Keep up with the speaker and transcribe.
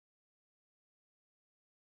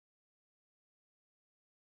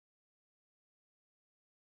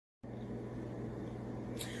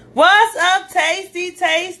What's up, tasty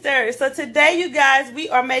tasters? So today, you guys, we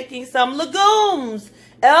are making some legumes.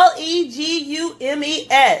 Legumes.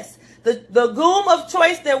 The legume of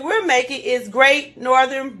choice that we're making is Great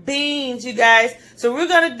Northern beans, you guys. So we're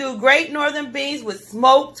going to do Great Northern beans with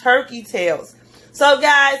smoked turkey tails. So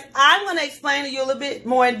guys, I'm going to explain to you a little bit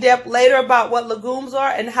more in depth later about what legumes are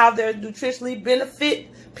and how they're nutritionally benefit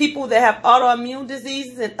people that have autoimmune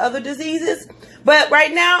diseases and other diseases. But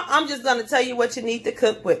right now, I'm just going to tell you what you need to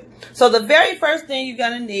cook with. So the very first thing you're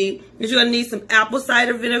going to need is you're going to need some apple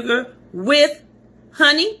cider vinegar with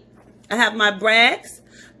honey. I have my Bragg's.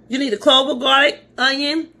 You need a clove of garlic,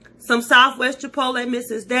 onion, some Southwest Chipotle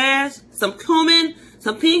Mrs. Dash, some cumin,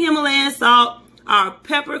 some pink Himalayan salt, our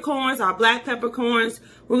peppercorns, our black peppercorns.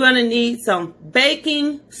 We're going to need some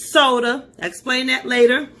baking soda. I'll explain that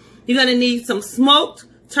later. You're going to need some smoked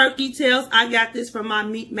turkey tails. I got this from my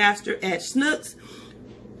meat master at Schnucks.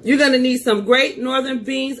 You're going to need some Great Northern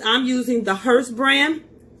beans. I'm using the Hearst brand.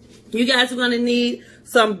 You guys are going to need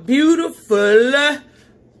some beautiful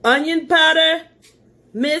onion powder,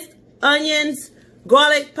 minced onions,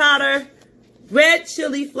 garlic powder, red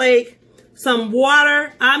chili flake, some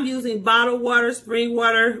water. I'm using bottled water, spring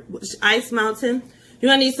water, Ice Mountain. You're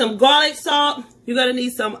going to need some garlic salt. You're going to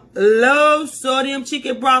need some low sodium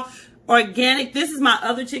chicken broth, organic. This is my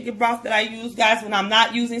other chicken broth that I use, guys, when I'm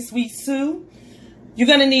not using Sweet Sue. You're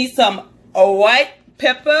going to need some white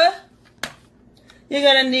pepper. You're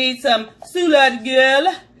going to need some Soulard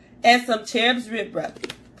Girl and some cherub's rib broth.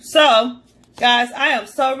 So, guys, I am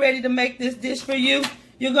so ready to make this dish for you.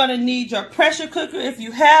 You're going to need your pressure cooker if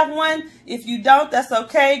you have one. If you don't, that's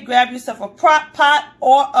okay. Grab yourself a crock pot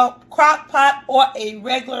or a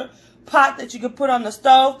regular pot that you can put on the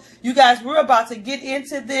stove. You guys, we're about to get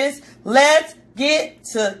into this. Let's get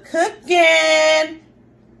to cooking.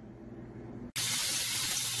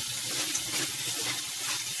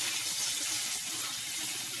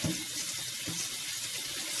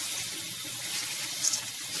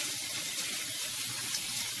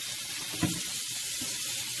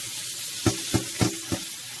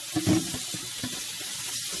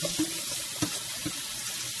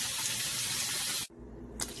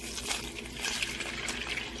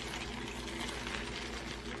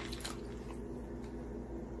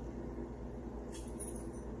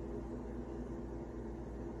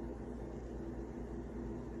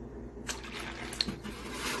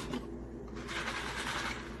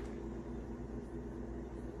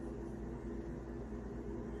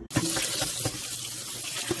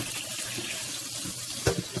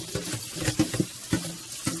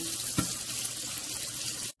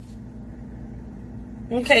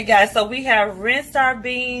 Okay, guys, so we have rinsed our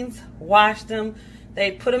beans, washed them.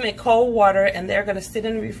 They put them in cold water, and they're going to sit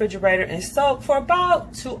in the refrigerator and soak for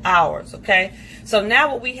about 2 hours, okay? So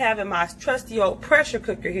now what we have in my trusty old pressure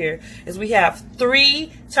cooker here is we have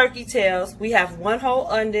 3 turkey tails. We have 1 whole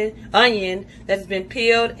onion that's been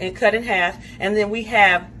peeled and cut in half. And then we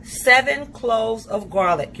have 7 cloves of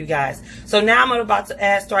garlic, you guys. So now I'm about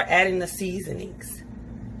to start adding the seasonings.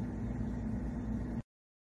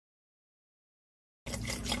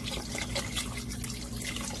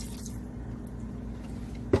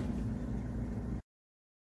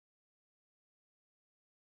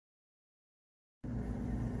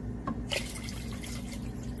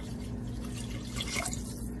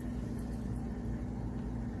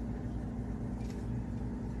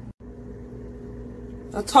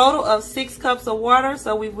 A total of 6 cups of water.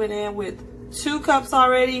 So we went in with 2 cups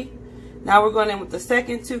already. Now we're going in with the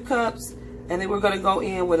second 2 cups, and then we're going to go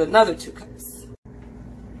in with another 2 cups.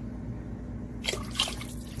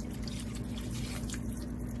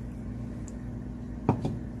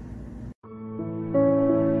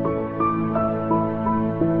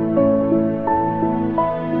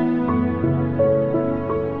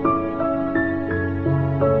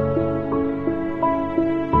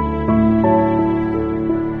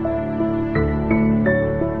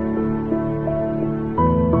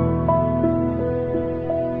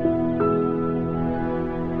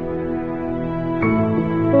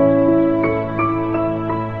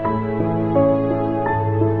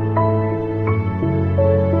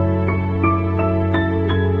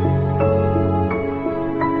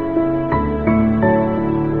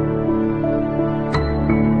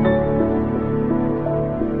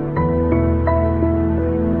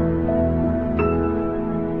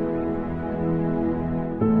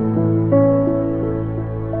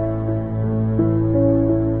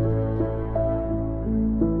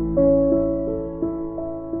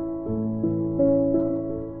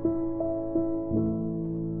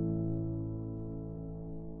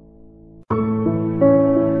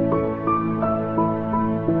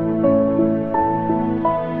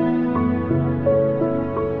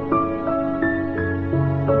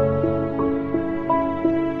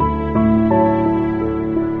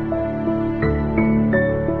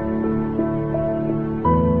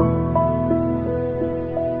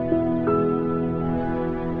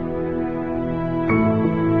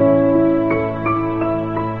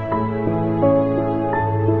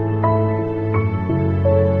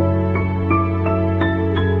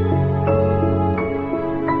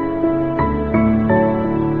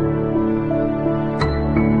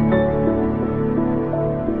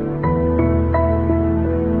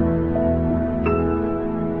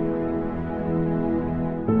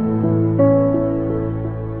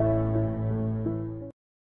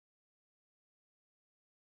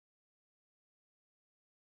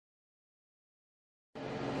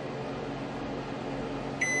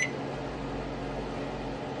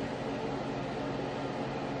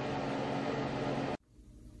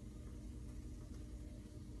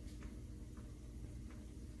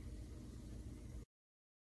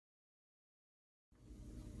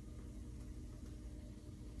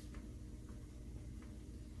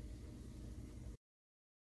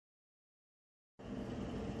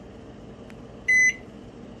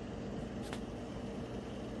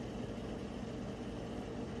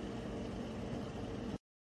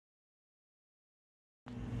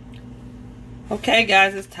 Okay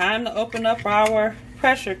guys, it's time to open up our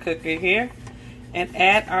pressure cooker here and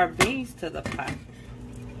add our beans to the pot.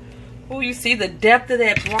 Oh, you see the depth of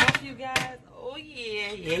that broth, you guys? Oh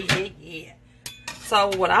yeah.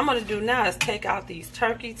 So what I'm gonna do now is take out these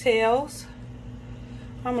turkey tails.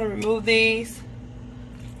 I'm gonna remove these.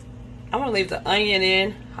 I'm gonna leave the onion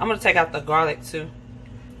in. I'm gonna take out the garlic too.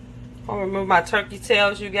 I'm gonna remove my turkey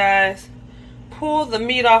tails, you guys. Pull the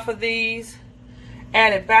meat off of these.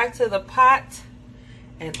 Add it back to the pot.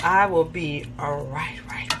 And I will be right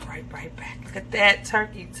back. Look at that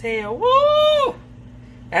turkey tail. Woo!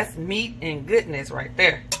 That's meat and goodness right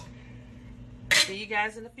there. See you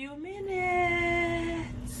guys in a few minutes.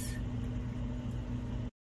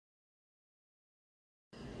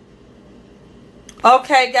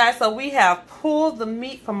 Okay guys, so we have pulled the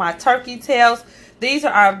meat from my turkey tails. These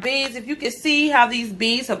are our beans. If you can see how these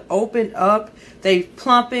beans have opened up, they've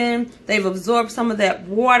plumpened, they've absorbed some of that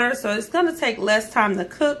water, so it's going to take less time to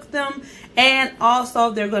cook them, and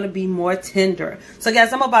also they're going to be more tender. So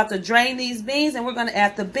guys, I'm about to drain these beans, and we're going to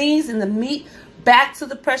add the beans and the meat back to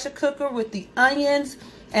the pressure cooker with the onions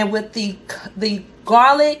and with the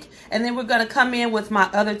garlic, and then we're going to come in with my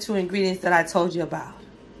other two ingredients that I told you about.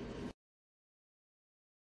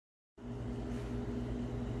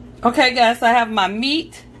 Okay guys, so I have my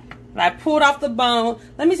meat and I pulled off the bone.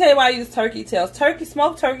 Let me tell you why I use turkey tails.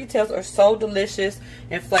 Smoked turkey tails are so delicious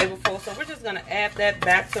and flavorful. So we're just gonna add that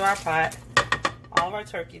back to our pot. All of our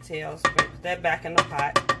turkey tails, put that back in the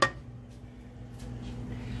pot.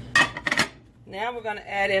 Now we're gonna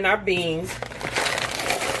add in our beans.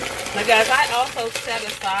 Now guys, I also set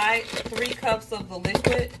aside 3 cups of the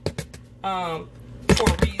liquid for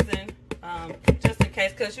a reason. Just in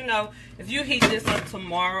case, because you know, if you heat this up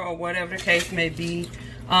tomorrow or whatever the case may be,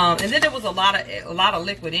 and then there was a lot of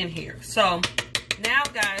liquid in here. So now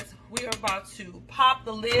guys, we are about to pop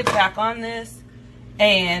the lid back on this,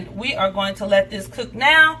 and we are going to let this cook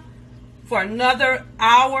now for another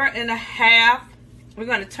hour and a half. We're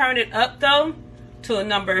going to turn it up though to a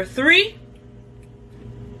number 3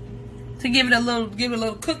 to give it a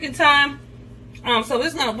little cooking time. So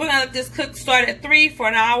we're gonna let this cook start at 3 for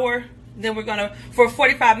an hour. Then we're gonna, for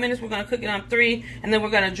 45 minutes, we're gonna cook it on 3, and then we're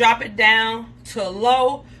gonna drop it down to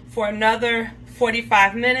low for another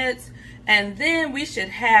 45 minutes, and then we should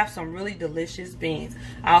have some really delicious beans.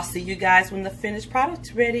 I'll see you guys when the finished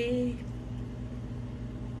product's ready.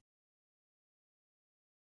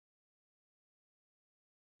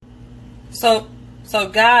 So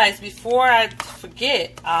guys, before I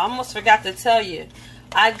forget, I almost forgot to tell you,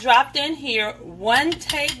 I dropped in here 1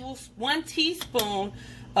 teaspoon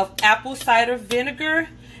of apple cider vinegar,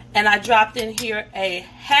 and I dropped in here a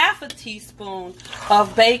 ½ teaspoon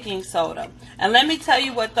of baking soda. And let me tell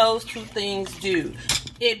you what those 2 things do.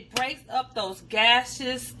 It breaks up those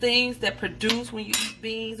gaseous things that produce when you eat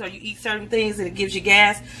beans or you eat certain things, and it gives you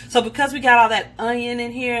gas. So because we got all that onion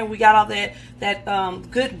in here, and we got all that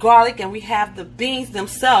good garlic, and we have the beans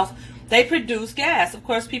themselves, they produce gas. Of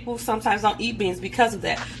course, people sometimes don't eat beans because of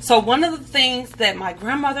that. So one of the things that my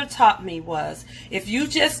grandmother taught me was, if you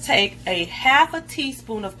just take a ½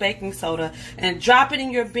 teaspoon of baking soda and drop it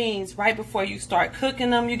in your beans right before you start cooking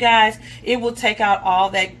them, you guys, it will take out all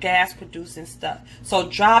that gas producing stuff. So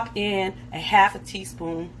drop in a ½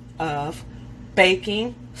 teaspoon of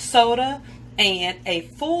baking soda and a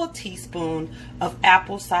full teaspoon of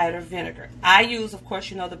apple cider vinegar. I use, of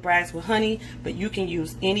course, you know, the Bragg's with honey, but you can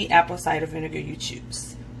use any apple cider vinegar you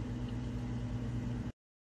choose.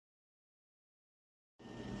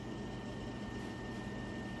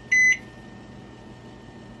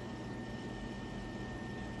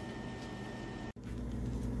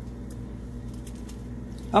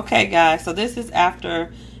 Okay guys, so this is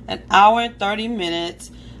after an hour and 30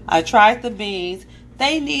 minutes. I tried the beans.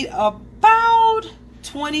 They need about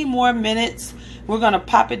 20 more minutes. We're going to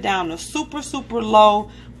pop it down to super low,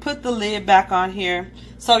 put the lid back on here.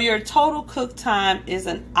 So your total cook time is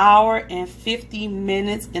an hour and 50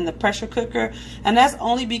 minutes in the pressure cooker, and that's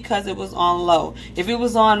only because it was on low. If it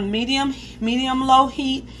was on medium low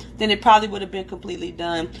heat, then it probably would have been completely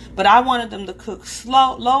done. But I wanted them to cook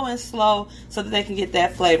low and slow so that they can get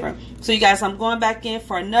that flavor. So you guys, I'm going back in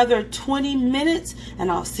for another 20 minutes,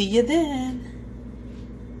 and I'll see you then.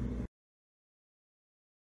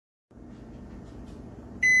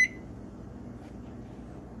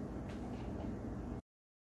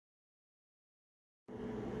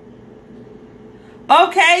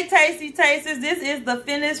 Okay, Tasty Tasters, this is the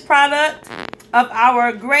finished product of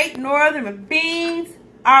our Great Northern beans,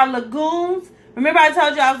 our legumes. Remember I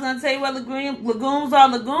told you I was going to tell you what legumes are.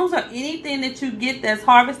 Legumes are anything that you get that's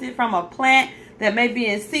harvested from a plant that may be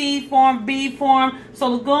in seed form, bean form. So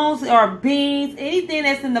legumes are beans, anything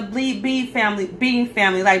that's in the bean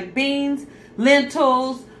family, like beans,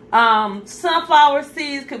 lentils, sunflower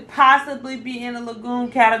seeds could possibly be in the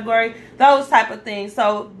legume category, those type of things.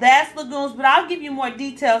 So that's legumes, but I'll give you more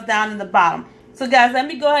details down in the bottom. So guys, let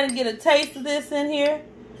me go ahead and get a taste of this in here.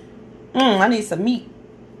 I need some meat.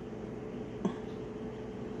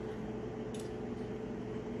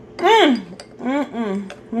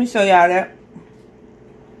 Let me show y'all that.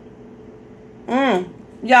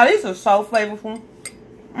 Y'all, these are so flavorful.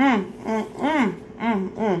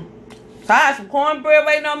 So I had some cornbread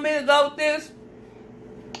waiting on me to go with this.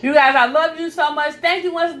 You guys, I love you so much. Thank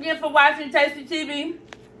you once again for watching Tasty TV.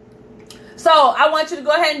 So I want you to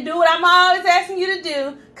go ahead and do what I'm always asking you to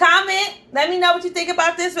do. Comment. Let me know what you think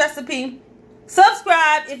about this recipe.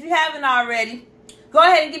 Subscribe if you haven't already. Go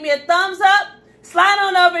ahead and give me a thumbs up. Slide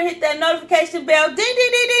on over and hit that notification bell. Ding, ding,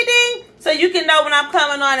 ding, ding, ding. So you can know when I'm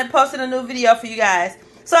coming on and posting a new video for you guys.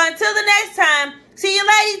 So until the next time, see you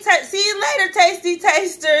later, Tasty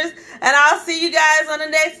Tasters. And I'll see you guys on the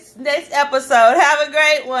next episode. Have a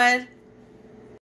great one.